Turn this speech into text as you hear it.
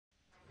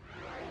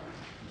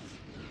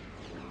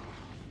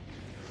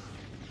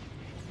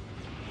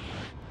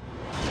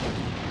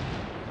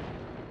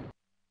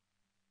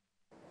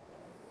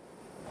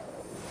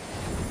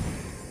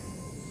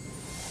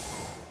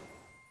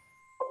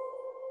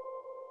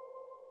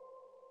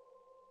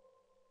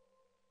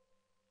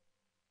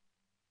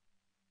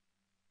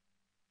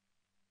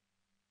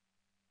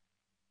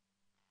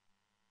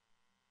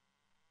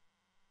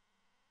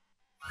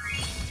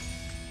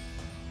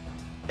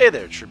Hey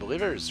there, true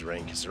believers.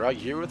 Reignited Trilogy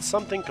here with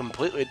something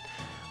completely,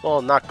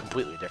 well, not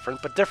completely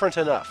different, but different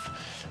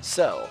enough.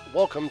 So,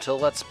 welcome to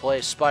Let's Play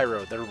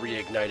Spyro the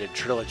Reignited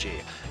Trilogy.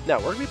 Now,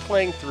 we're going to be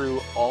playing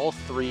through all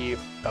three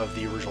of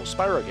the original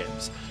Spyro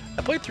games.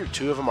 I played through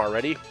two of them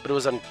already, but it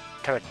was on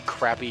kind of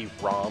crappy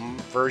ROM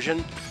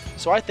version,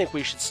 so I think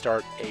we should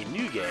start a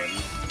new game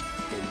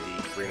in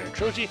the Reignited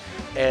Trilogy,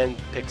 and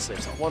pick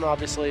Slaves on 1,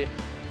 obviously,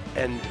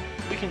 and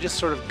we can just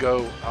sort of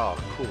go,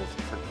 oh, cool,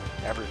 for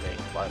everything.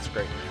 Wow, that's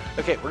great.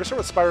 Okay, we're going to start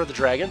with Spyro the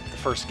Dragon, the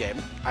first game.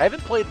 I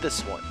haven't played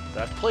this one,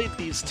 but I've played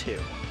these two.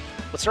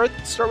 Let's start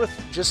with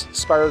just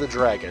Spyro the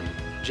Dragon,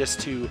 just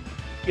to, you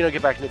know,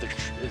 get back into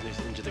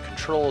the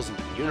controls,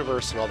 into the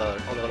universe, and all the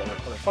other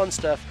fun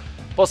stuff.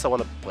 Plus, I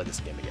want to play this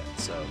game again,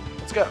 so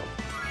let's go.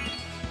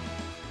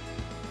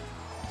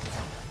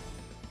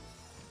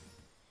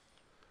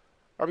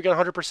 Are we going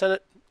to 100%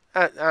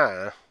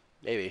 it?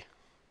 Maybe.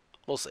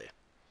 We'll see.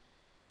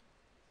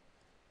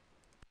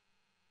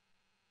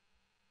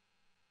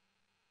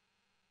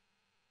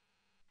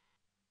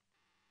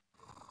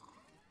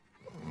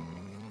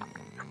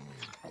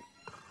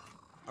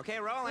 Okay,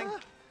 rolling.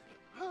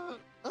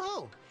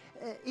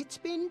 It's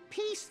been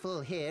peaceful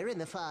here in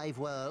the 5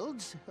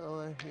 worlds,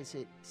 or is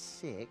it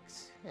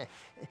 6?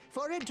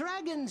 For a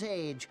dragon's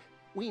age,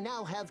 we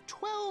now have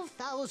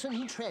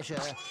 12,000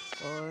 treasure,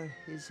 or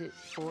is it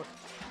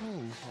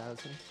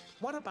 14,000?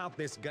 What about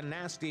this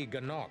gnasty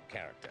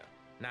character?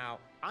 Now,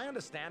 I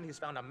understand he's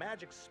found a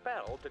magic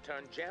spell to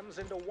turn gems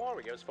into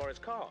warriors for his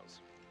cause.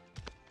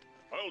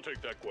 I'll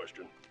take that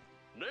question.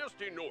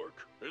 Gnasty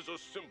Nork is a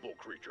simple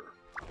creature.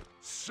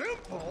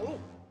 Simple?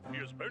 He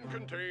has been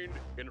contained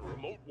in a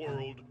remote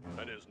world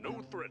and is no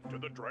threat to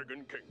the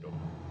Dragon Kingdom.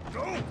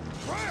 No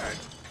threat?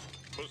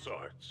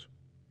 Besides,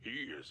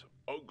 he is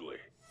ugly.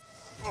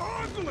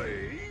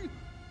 Ugly?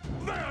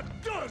 That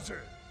does it!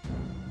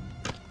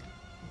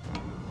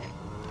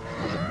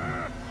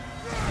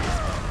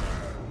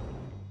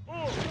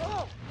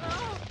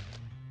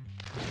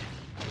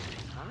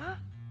 Huh?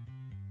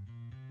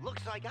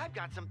 Looks like I've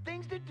got some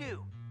things to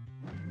do.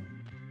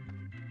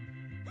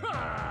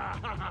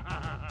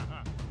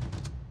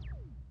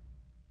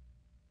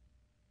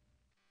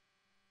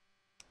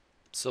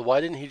 So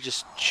why didn't he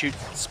just shoot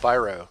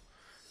Spyro?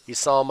 He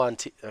saw him on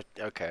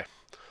okay.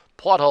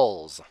 Plot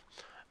holes.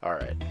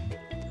 Alright.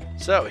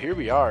 So, here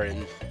we are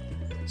in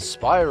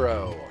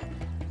Spyro.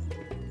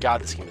 God,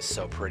 this game is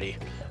so pretty.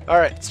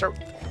 Alright, start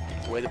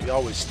the way that we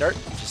always start.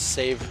 Just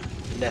save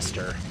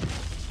Nestor.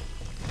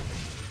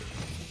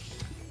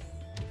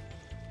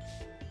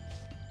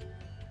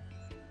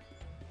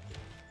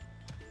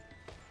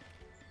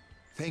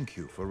 Thank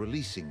you for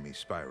releasing me,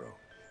 Spyro.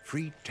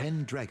 Free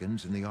 10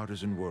 dragons in the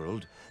artisan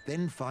world,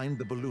 then find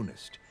the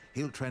balloonist.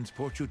 He'll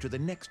transport you to the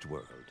next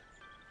world.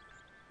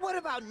 What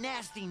about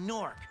Gnasty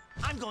Nork?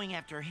 I'm going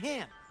after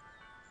him.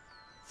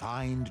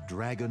 Find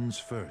dragons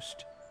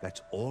first.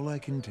 That's all I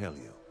can tell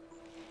you.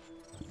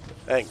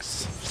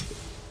 Thanks.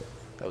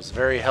 That was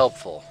very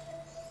helpful.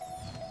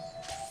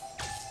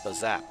 The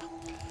zap.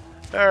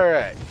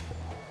 Alright.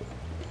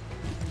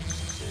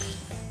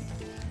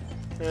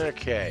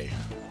 Okay.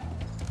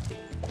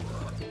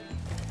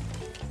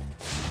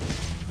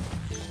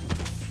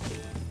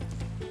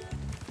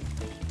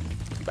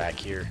 Back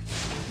here.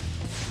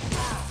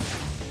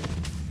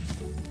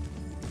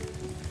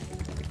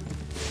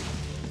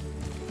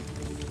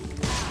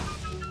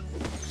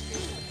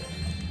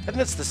 I think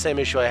that's the same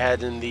issue I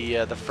had in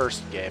the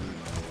first game.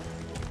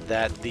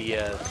 That the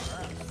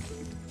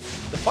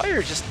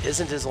fire just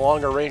isn't as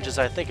long a range as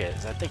I think it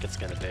is. I think it's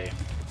gonna be.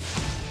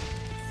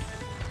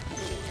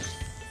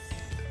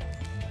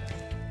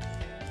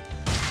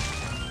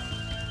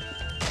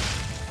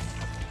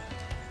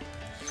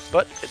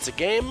 But it's a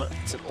game,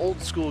 it's an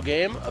old school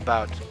game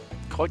about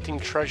collecting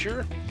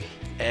treasure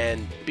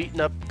and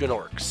beating up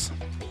gnorks.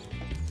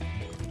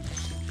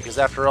 Because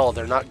after all,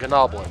 they're not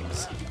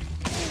gnoblins.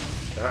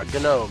 They're not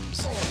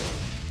gnomes.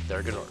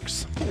 They're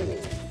gnorks.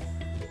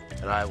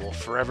 And I will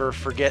forever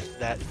forget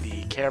that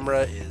the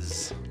camera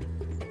is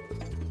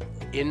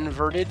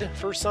inverted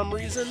for some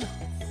reason.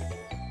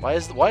 Why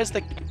is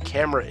the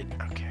camera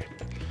okay.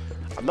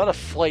 I'm not a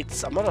flight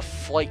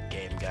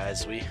game,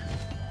 guys. We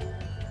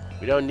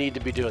don't need to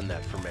be doing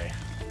that for me.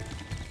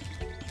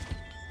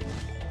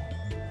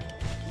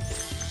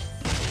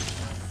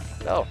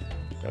 Oh,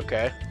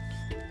 okay.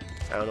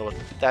 I don't know what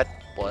that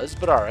was,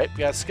 but alright, we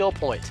got a skill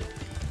point.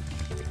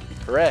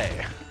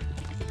 Hooray.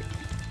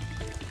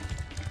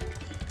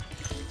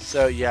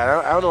 So,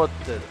 yeah, I don't know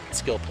what the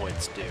skill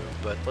points do,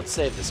 but let's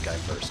save this guy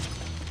first.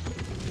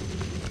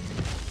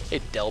 Hey,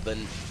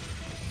 Delbin.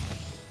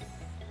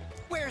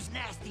 Where's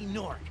Gnasty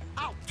Nork?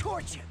 I'll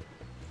torch him.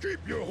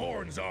 Keep your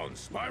horns on,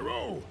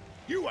 Spyro.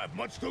 You have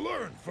much to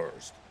learn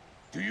first.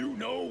 Do you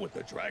know what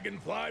the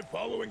dragonfly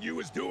following you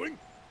is doing?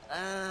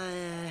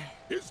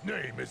 His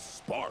name is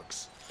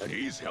Sparks, and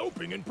he's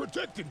helping and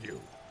protecting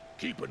you.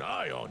 Keep an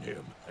eye on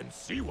him and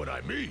see what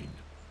I mean.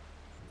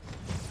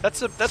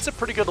 That's a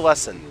pretty good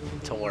lesson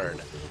to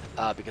learn,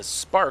 because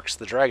Sparks,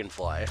 the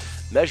dragonfly,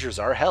 measures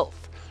our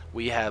health.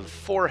 we have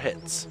 4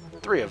 hits.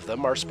 3 of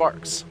them are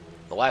Sparks.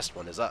 The last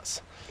one is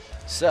us.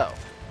 So,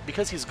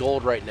 because he's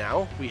gold right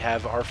now, we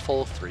have our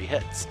full 3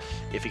 hits.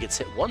 If he gets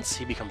hit once,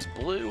 he becomes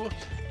blue.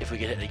 If we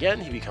get hit again,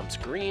 he becomes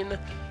green.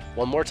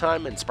 One more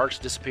time, and Sparks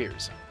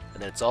disappears.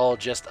 And then it's all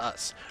just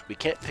us. We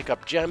can't pick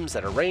up gems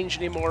at a range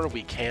anymore.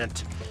 We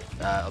can't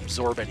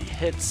absorb any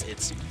hits.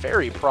 It's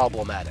very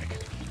problematic.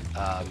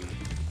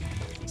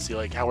 See,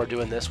 like, how we're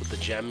doing this with the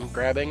gem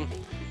grabbing?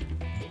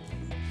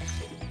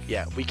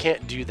 Yeah, we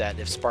can't do that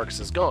if Sparks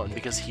is gone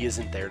because he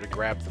isn't there to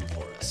grab them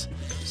for us.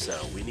 So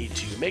we need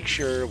to make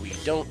sure we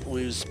don't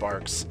lose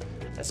Sparks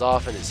as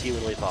often as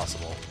humanly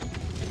possible.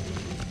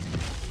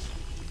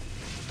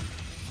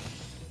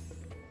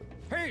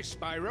 Hey,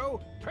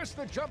 Spyro, press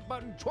the jump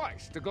button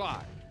twice to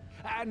glide.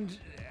 And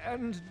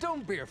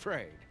don't be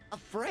afraid.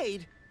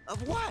 Afraid?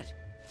 Of what?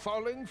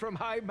 Falling from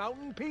high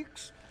mountain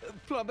peaks?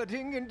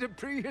 Plummeting into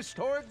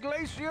prehistoric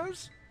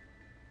glaciers?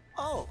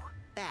 Oh,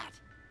 that.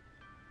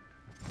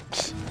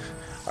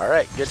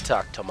 Alright, good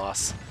talk,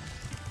 Tomas.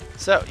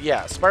 So,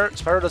 yeah,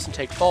 Spyro doesn't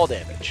take fall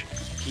damage.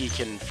 He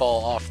can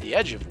fall off the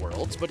edge of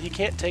worlds, but he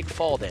can't take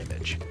fall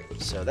damage.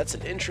 So that's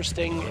an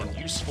interesting and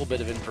useful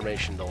bit of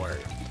information to learn.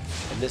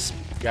 And this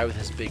guy with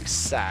his big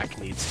sack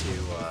needs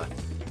to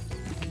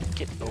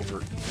get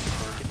over...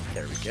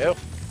 There we go.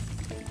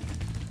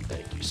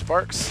 Thank you,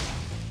 Sparks.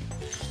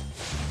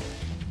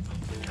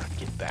 God,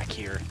 get back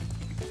here.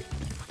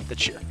 The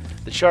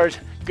charge...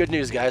 Good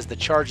news, guys. The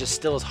charge is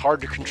still as hard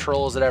to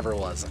control as it ever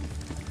was.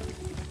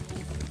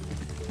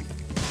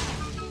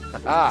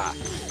 Haha!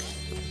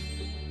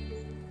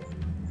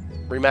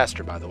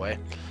 Remaster, by the way.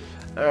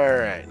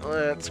 Alright,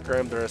 let's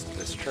grab the rest of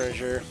this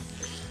treasure.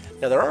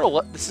 Now, there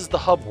are this is the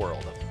hub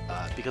world,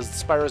 because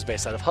Spyro is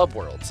based out of hub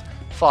worlds.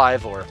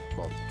 5 or,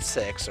 well,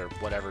 6 or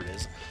whatever it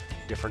is,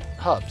 different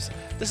hubs.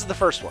 This is the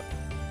first one.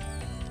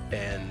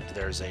 And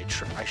there's a...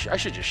 I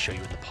should just show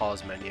you in the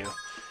pause menu.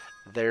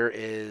 There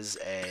is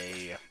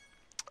a...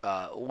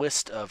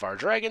 list of our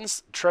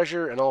dragons,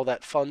 treasure, and all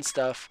that fun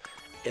stuff,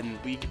 and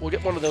we'll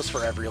get one of those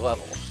for every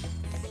level.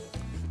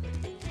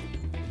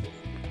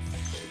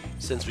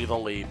 Since we've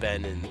only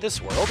been in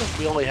this world,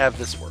 we only have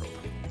this world,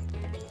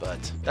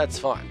 but that's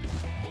fine.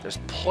 There's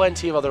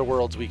plenty of other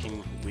worlds we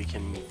can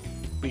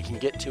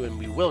get to, and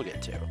we will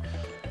get to.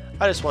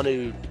 I just want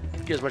to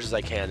get as much as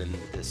I can in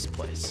this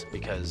place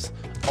because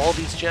all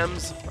these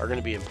gems are going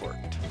to be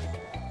important.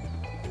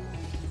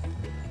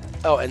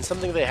 Oh, and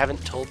something they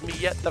haven't told me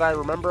yet that I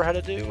remember how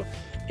to do,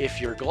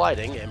 if you're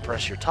gliding and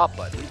press your top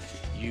button,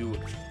 you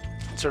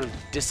sort of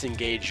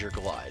disengage your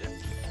glide.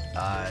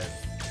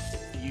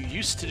 You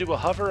used to do a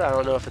hover. I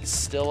don't know if it's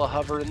still a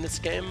hover in this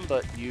game,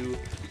 but you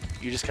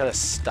just kind of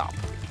stop.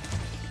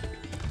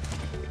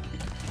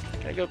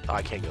 Can I go? Oh,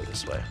 I can't go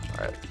this way.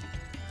 Alright.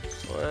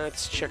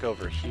 Let's check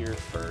over here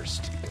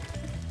first.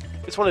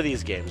 It's one of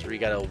these games where you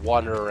gotta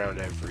wander around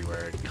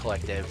everywhere and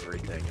collect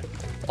everything.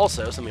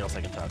 Also, something else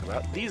I can talk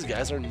about, these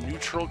guys are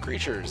neutral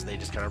creatures. They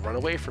just kind of run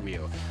away from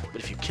you.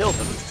 But if you kill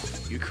them,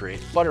 you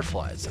create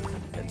butterflies.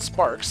 And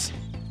Sparks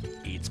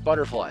eats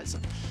butterflies.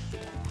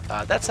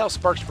 That's how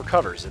Sparks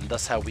recovers, and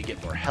thus how we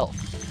get more health.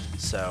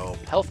 So,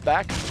 health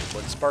back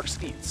when Sparks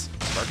eats.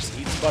 Sparks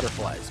eats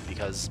butterflies,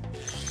 because,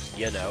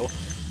 you know,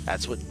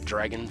 that's what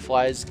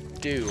dragonflies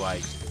do.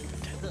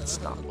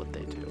 That's not what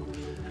they do.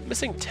 I'm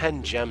missing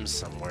 10 gems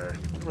somewhere.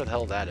 I wonder where the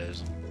hell that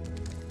is.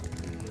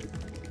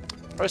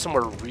 Probably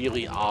somewhere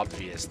really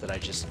obvious that I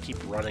just keep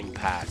running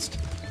past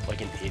like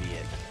an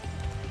idiot.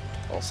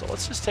 Also,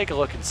 let's just take a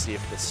look and see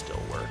if this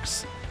still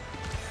works.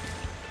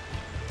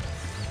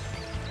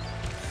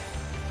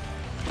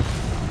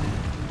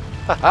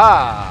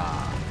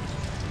 Haha!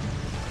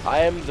 I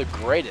am the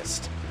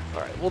greatest.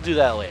 Alright, we'll do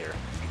that later.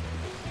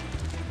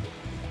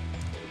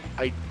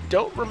 I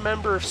don't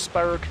remember if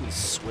Spyro can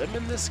swim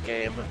in this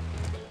game,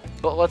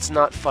 but let's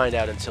not find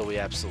out until we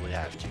absolutely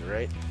have to,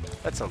 right?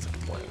 That sounds like a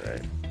plan,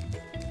 right?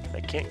 I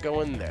can't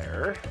go in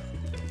there.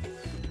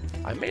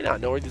 I may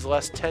not know where these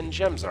last 10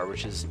 gems are,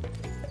 which is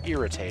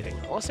irritating.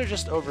 Unless they're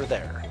just over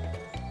there.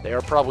 They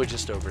are probably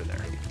just over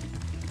there.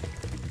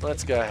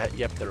 Let's go ahead.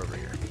 Yep, they're over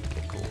here.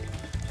 Okay, cool.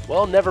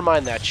 Well, never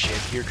mind that shit.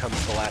 Here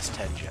comes the last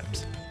 10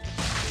 gems.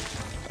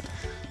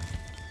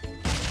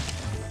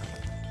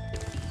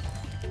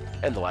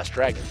 And the last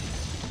dragon.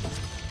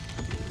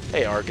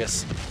 Hey,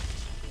 Argus.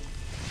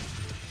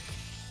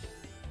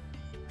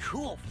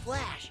 Cool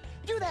flash.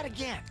 Do that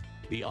again.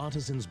 The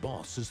artisan's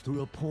boss is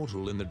through a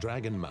portal in the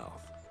dragon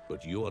mouth,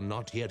 but you are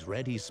not yet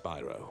ready,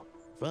 Spyro.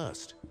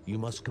 First, you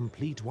must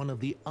complete one of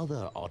the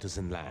other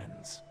artisan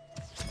lands.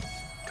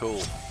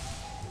 Cool.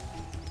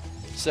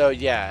 So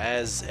yeah,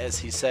 as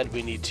he said,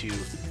 we need to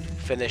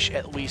finish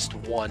at least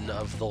one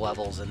of the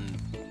levels in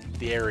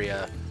the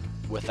area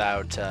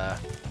without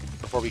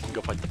before we can go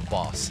fight the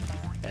boss.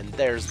 And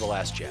there's the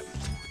last gem.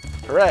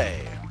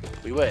 Hooray!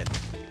 We win.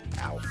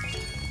 Ow.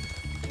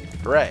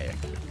 Hooray.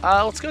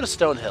 Let's go to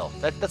Stonehill.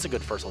 That's a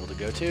good first level to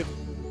go to.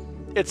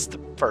 It's the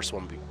first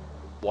one we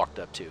walked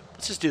up to.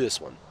 Let's just do this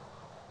one.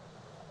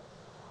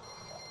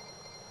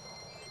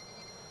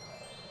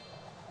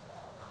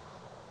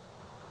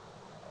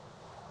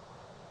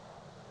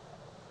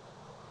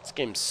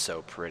 game's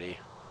so pretty.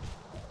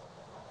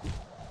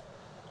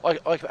 Oh,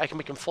 I can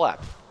make him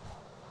flap.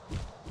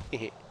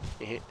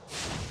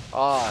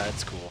 Ah,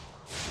 that's cool.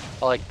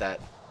 I like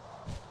that.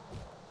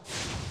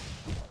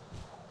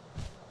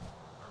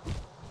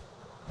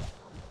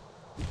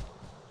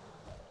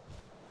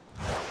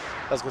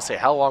 I was gonna say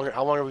how long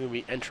are we gonna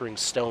be entering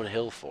Stone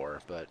Hill for,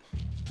 but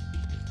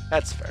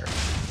that's fair.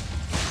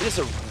 It is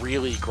a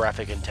really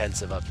graphic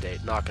intensive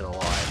update, not gonna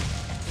lie.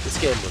 This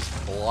game was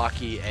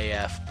blocky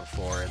AF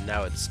before, and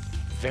now it's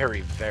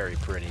very, very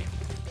pretty.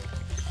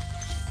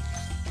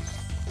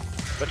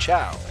 But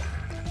ciao.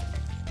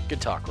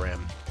 Good talk,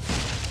 Ram.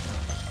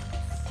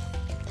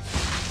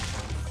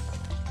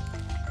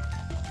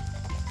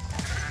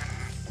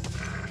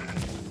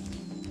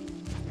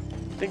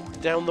 I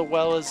think down the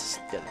well is...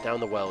 Yeah, down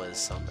the well is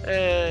some...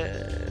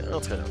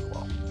 let's go down the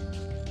well.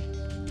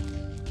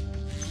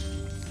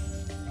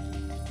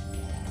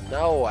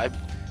 No,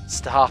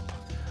 Stop.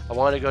 I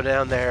want to go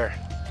down there.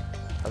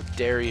 How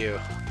dare you.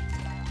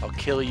 I'll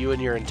kill you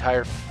and your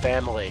entire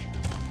family.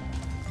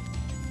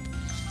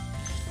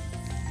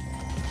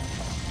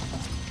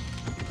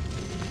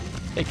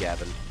 Hey,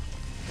 Gavin.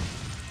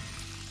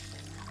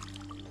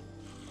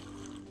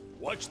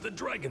 Watch the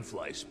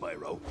dragonfly,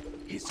 Spyro.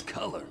 His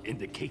color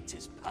indicates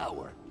his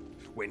power.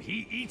 When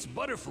he eats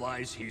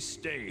butterflies, he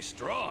stays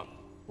strong.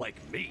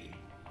 Like me.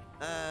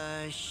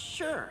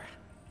 Sure.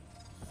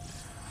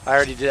 I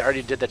already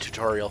did that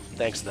tutorial.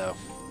 Thanks, though.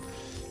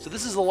 So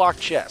this is a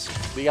locked chest.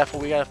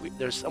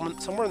 There's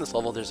somewhere in this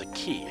level. There's a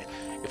key.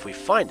 If we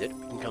find it,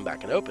 we can come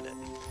back and open it.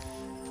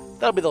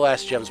 That'll be the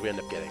last gems we end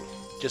up getting,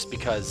 just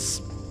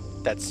because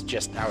that's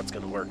just how it's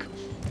going to work.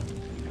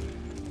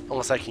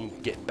 Unless I can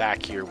get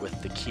back here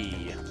with the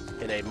key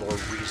in a more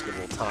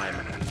reasonable time.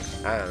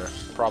 I don't know.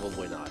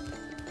 Probably not.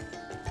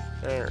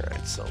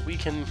 Alright, so we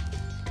can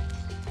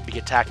be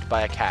attacked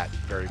by a cat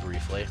very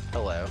briefly.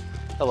 Hello.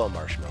 Hello,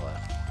 Marshmallow.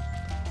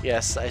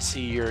 Yes, I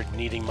see you're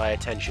needing my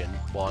attention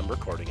while I'm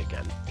recording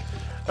again.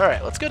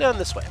 Alright, let's go down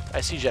this way.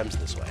 I see gems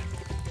this way.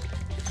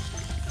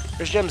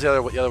 There's gems the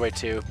other way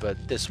too,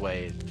 but this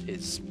way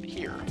is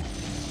here.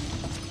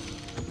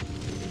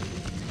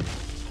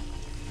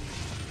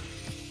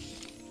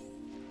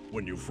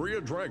 When you free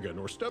a dragon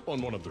or step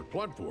on one of their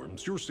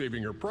platforms, you're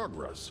saving your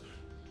progress.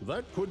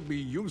 That could be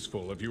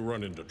useful if you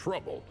run into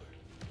trouble.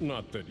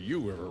 Not that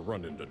you ever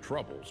run into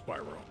trouble,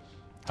 Spyro.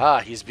 Ah,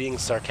 he's being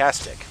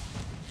sarcastic.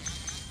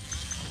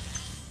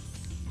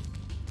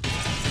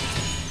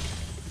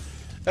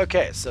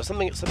 Okay, so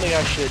something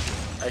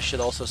I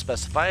should also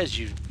specify, as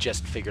you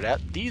just figured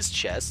out, these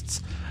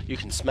chests, you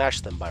can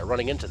smash them by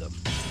running into them.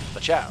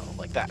 Ciao,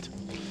 like that.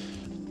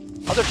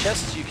 Other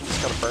chests you can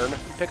just kind of burn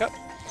and pick up.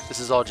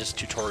 This is all just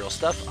tutorial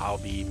stuff. I'll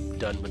be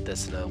done with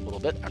this in a little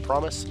bit, I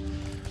promise.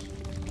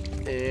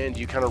 And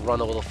you kind of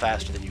run a little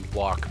faster than you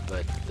walk,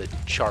 but the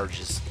charge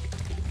is...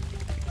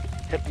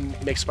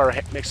 makes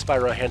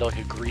Spyro handle like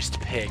a greased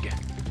pig.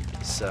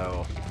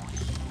 So,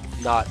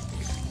 not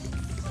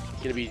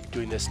gonna be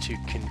doing this to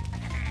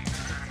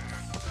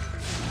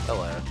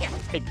Hello.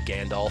 Hey,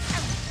 Gandalf.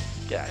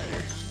 Get out of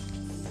here.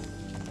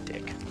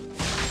 Dick.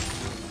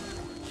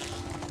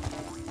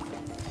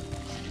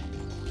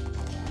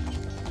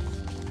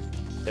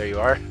 There you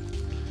are.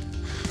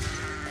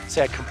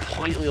 See, I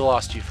completely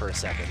lost you for a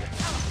second.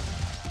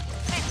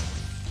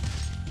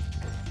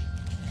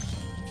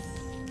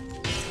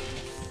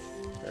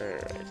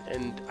 Alright,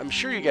 and I'm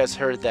sure you guys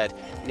heard that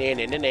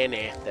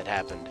na-na-na-na-na that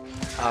happened.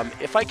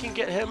 If I can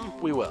get him,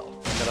 we will.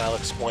 And then I'll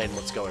explain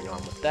what's going on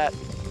with that.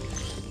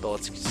 But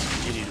let's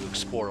continue to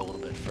explore a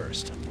little bit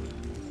first.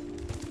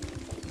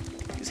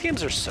 These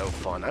games are so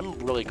fun. I'm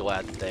really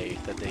glad that they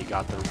did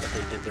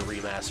the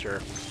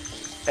remaster,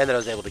 and that I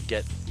was able to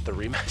get the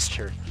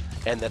remaster,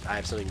 and that I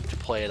have something to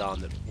play it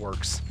on that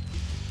works.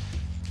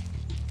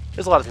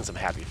 There's a lot of things I'm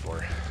happy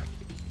for.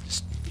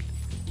 Just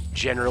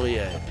generally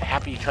a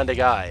happy kind of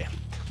guy.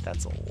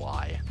 That's a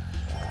lie.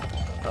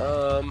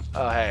 Oh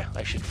hey,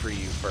 I should free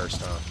you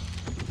first, huh?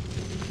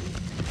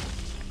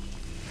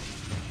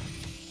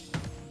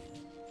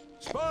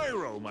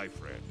 Spyro, my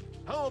friend,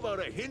 how about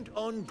a hint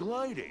on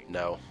gliding?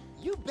 No.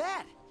 You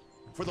bet.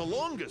 For the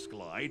longest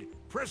glide,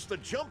 press the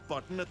jump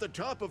button at the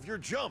top of your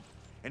jump,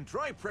 and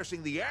try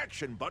pressing the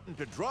action button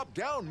to drop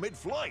down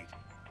mid-flight.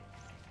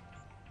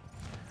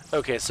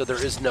 Okay, so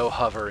there is no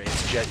hover,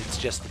 it's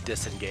just the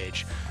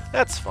disengage.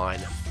 That's fine.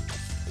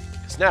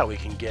 Because now we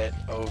can get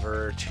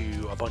over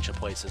to a bunch of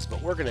places,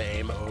 but we're going to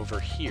aim over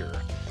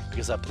here.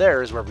 Because up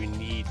there is where we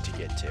need to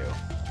get to.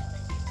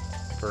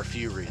 For a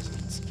few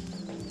reasons.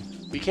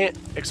 We can't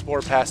explore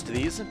past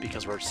these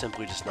because we're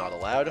simply just not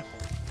allowed.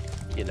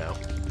 You know.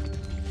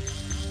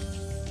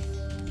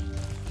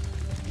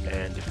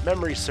 And if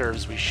memory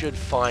serves, we should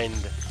find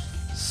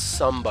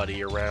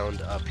somebody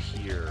around up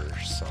here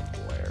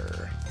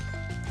somewhere.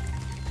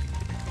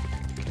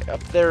 Okay,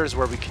 up there is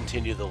where we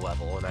continue the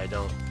level, and I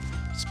don't...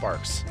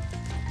 Sparks.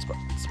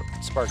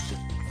 Spark,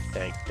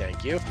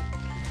 thank you.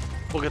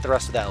 We'll get the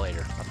rest of that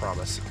later, I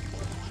promise.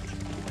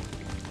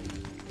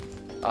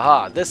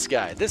 Aha, this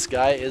guy. This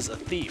guy is a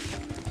thief.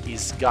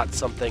 he's got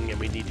something and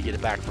we need to get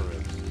it back from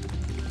him.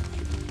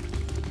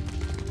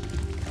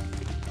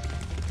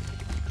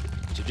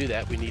 To do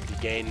that, we need to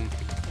gain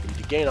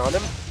on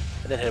him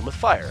and then hit him with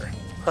fire.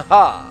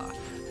 Haha!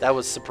 That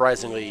was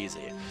surprisingly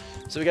easy.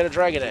 So we got a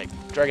dragon egg.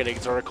 Dragon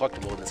eggs are a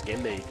collectible in this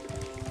game. They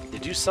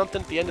do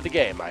something at the end of the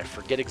game. I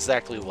forget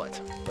exactly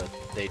what, but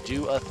they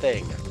do a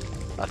thing.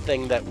 A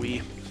thing that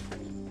we...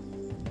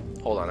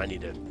 Hold on, I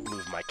need to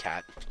move my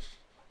cat.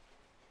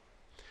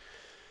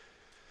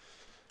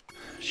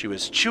 She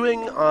was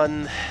chewing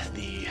on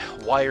the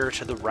wire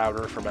to the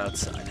router from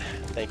outside.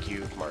 Thank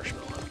you,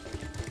 Marshmallow.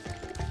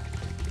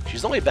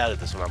 She's only bad at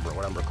this when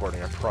I'm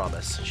recording, I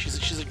promise.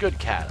 She's a good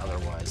cat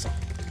otherwise.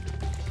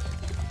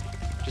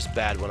 Just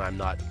bad when I'm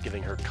not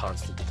giving her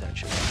constant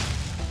attention.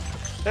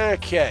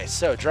 Okay,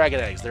 so dragon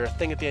eggs. They're a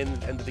thing at the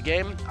end of the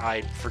game.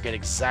 I forget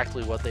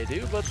exactly what they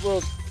do, but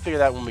we'll figure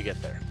that when we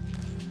get there.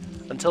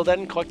 Until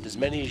then, collect as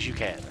many as you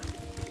can.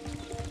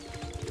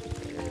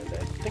 And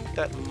I think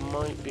that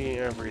might be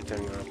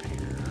everything up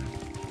here.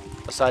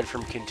 Aside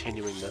from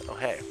continuing the... Oh,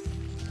 hey.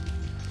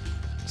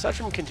 Aside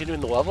from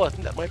continuing the level, I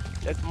think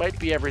that might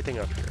be everything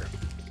up here.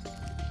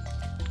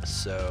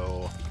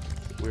 So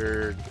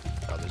we're...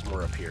 Oh, there's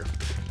more up here.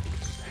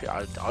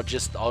 I'll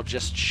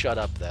just shut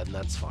up then.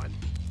 That's fine.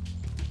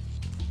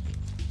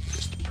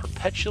 Just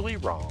perpetually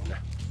wrong.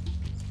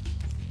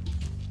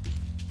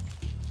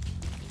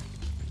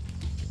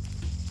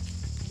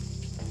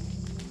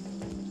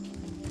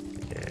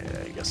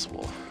 Yeah, I guess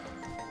we'll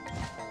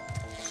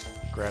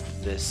grab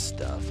this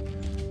stuff.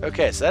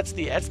 Okay, so that's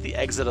the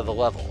exit of the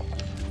level.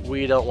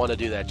 We don't want to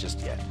do that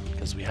just yet,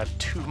 because we have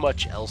too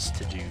much else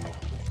to do.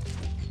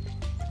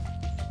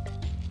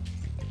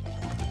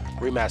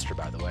 Remaster,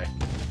 by the way.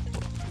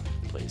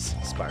 Please,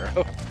 Spyro.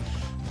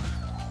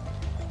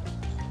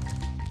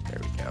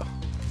 There we go.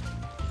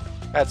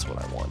 That's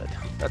what I wanted.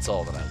 That's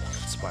all that I wanted,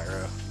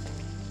 Spyro.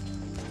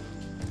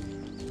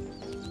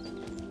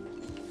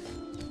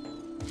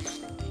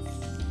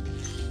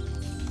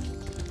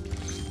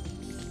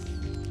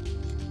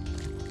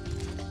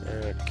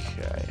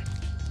 Okay.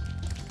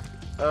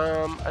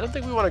 I don't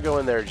think we want to go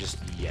in there just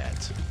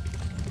yet.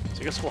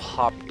 So I guess we'll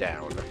hop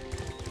down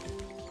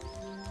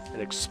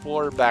and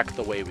explore back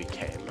the way we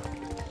came.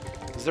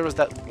 Because there was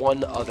that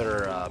one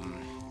other,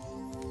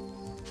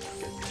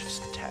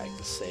 just tag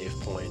the save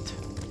point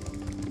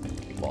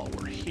while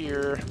we're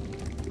here.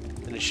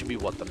 And it should be,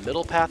 what, the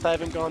middle path I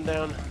haven't gone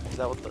down? Is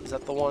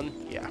that the one?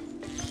 Yeah.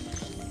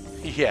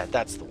 Yeah,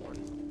 that's the one.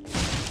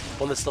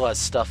 One that still has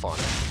stuff on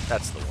it.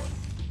 That's the one.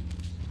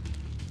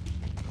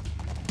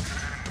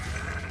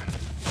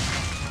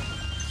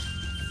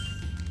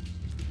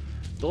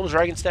 The little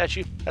dragon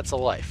statue, that's a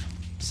life.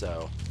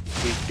 So,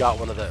 we got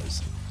one of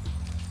those.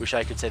 Wish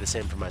I could say the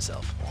same for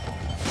myself.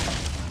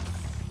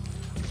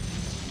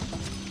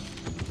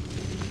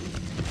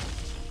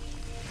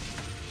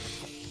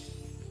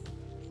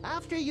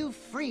 After you've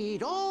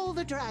freed all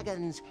the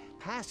dragons,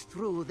 pass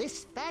through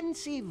this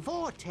fancy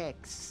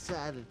vortex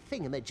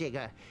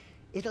thingamajigger.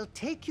 It'll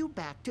take you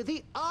back to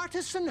the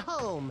artisan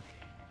home.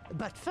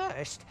 But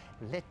first,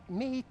 let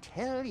me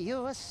tell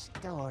you a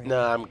story.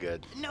 No, I'm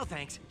good. No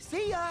thanks.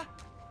 See ya!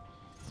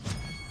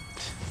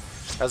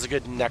 That was a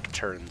good neck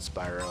turn,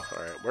 Spyro.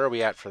 Alright, where are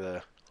we at for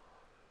the...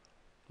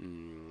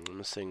 I'm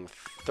missing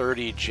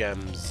 30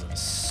 gems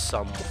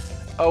some...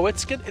 Oh,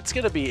 it's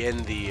gonna be in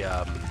the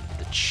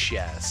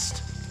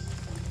chest.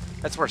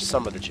 That's where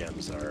some of the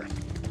gems are.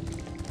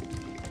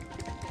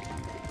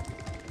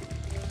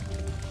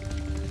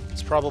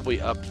 It's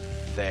probably up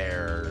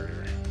there,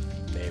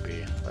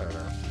 maybe. I don't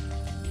know.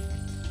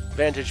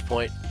 Vantage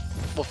point.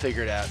 We'll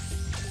figure it out.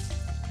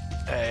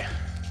 Hey.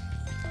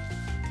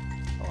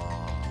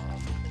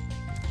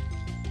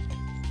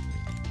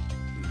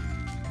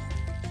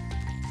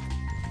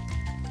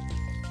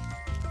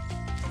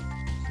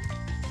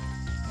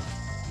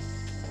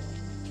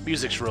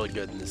 Music's really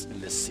good in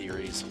this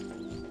series.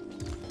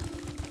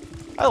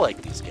 I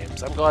like these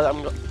games. I'm glad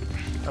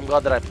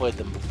that I played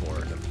them before.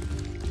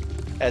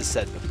 And as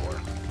said before,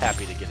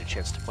 happy to get a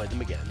chance to play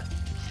them again.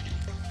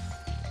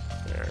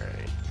 All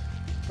right.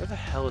 Where the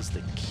hell is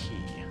the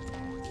key?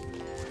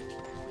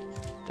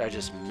 Did I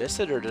just miss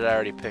it, or did I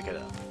already pick it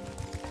up?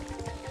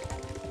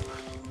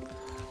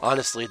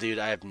 Honestly, dude,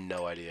 I have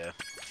no idea.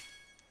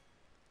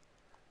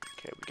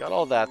 Okay, we got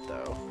all that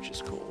though, which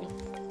is cool.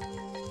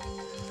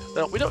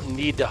 No, we don't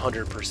need to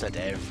 100%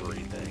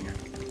 everything.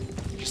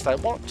 Just I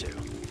want to.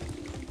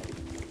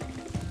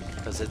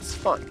 Because it's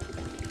fun.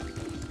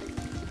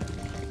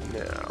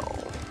 Now...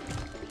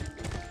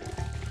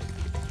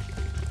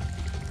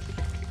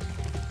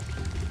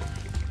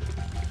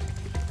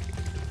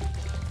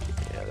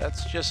 Yeah,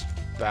 that's just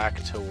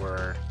back to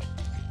where...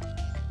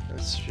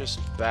 That's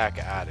just back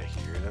out of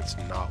here. That's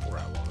not where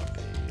I want to be.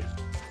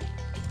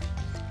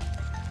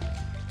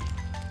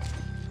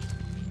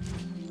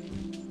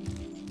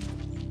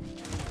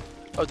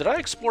 Oh, did I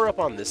explore up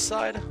on this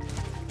side?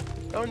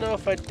 I don't know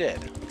if I did.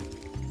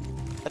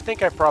 I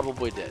think I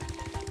probably did.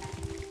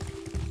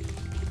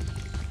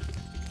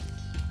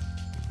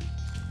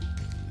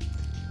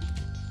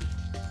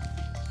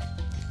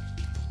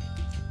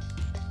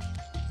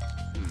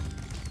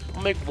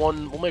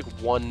 we'll make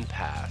one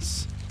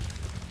pass.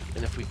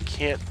 And if we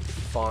can't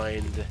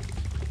find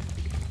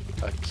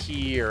a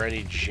key or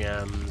any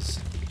gems,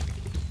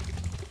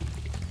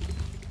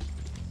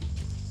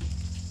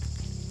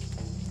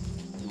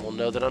 then we'll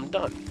know that I'm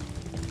done.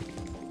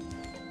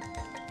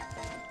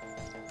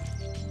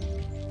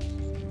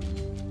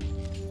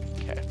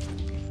 Okay.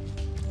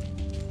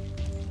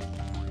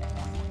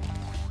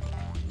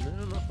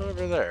 No, nothing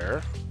over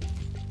there.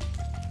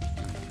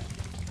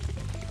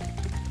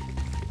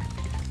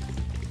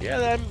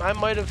 Yeah, I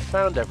might have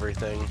found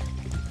everything.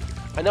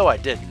 I know I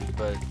didn't,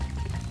 but...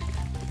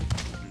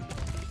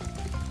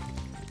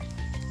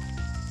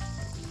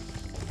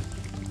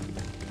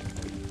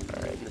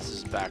 Alright, this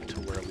is back to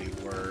where we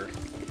were.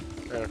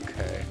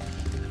 Okay.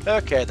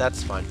 Okay,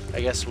 that's fine. I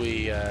guess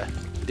we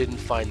didn't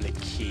find the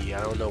key.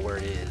 I don't know where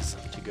it is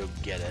to go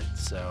get it,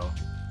 so...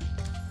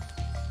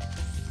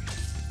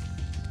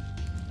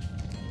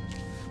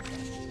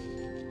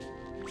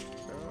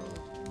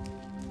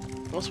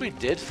 Unless we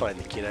did find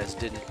the key and I just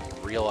didn't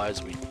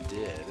realize we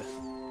did.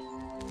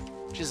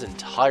 Which is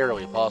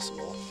entirely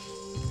possible.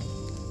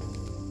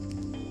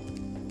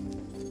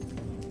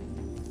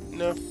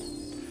 No.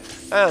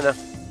 I don't know.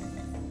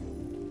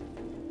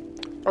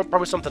 Or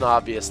probably something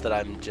obvious that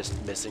I'm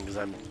just missing because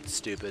I'm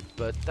stupid,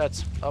 but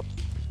that's up.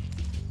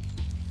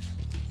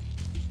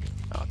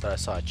 Oh, I thought I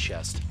saw a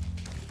chest.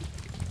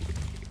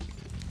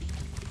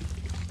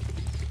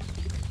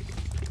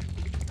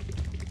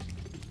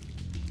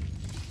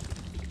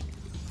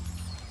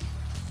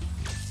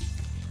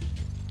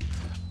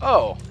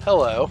 Oh,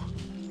 hello.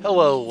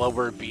 Hello,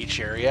 Lower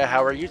Beach area.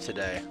 How are you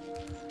today?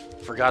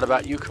 Forgot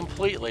about you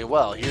completely.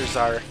 Well, here's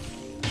our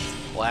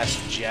last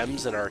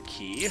gems and our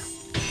key.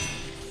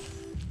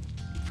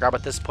 Forgot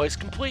about this place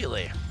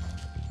completely.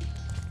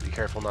 Be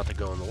careful not to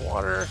go in the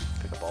water.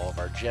 Pick up all of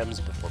our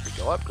gems before we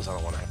go up, because I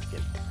don't want to have to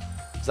get...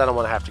 Because I don't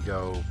want to have to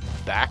go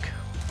back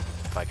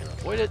if I can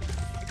avoid it.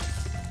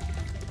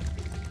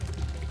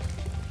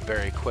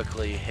 Very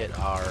quickly hit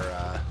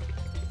our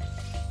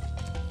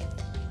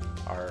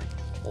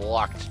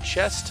locked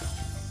chest.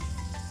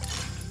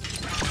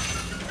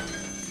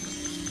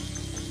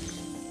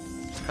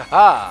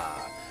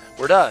 Haha!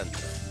 We're done.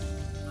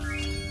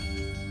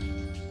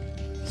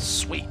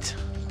 Sweet.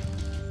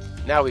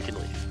 Now we can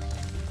leave.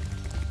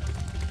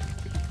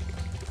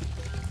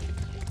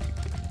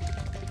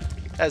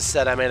 As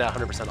said, I may not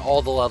 100%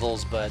 all the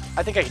levels, but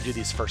I think I can do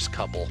these first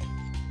couple.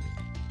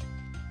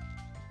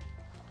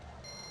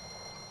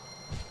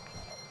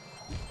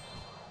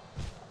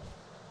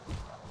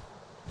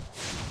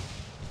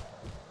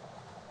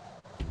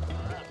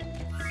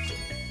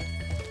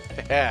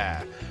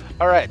 Yeah.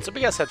 Alright, so hope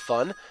you guys had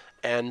fun,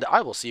 and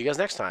I will see you guys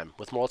next time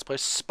with more Let's Play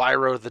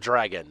Spyro the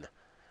Dragon.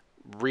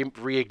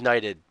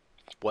 Reignited,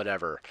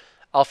 whatever.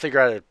 I'll figure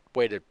out a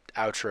way to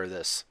outro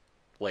this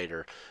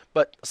later.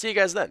 But I'll see you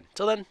guys then.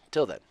 Till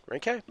then,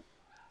 okay?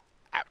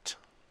 Out.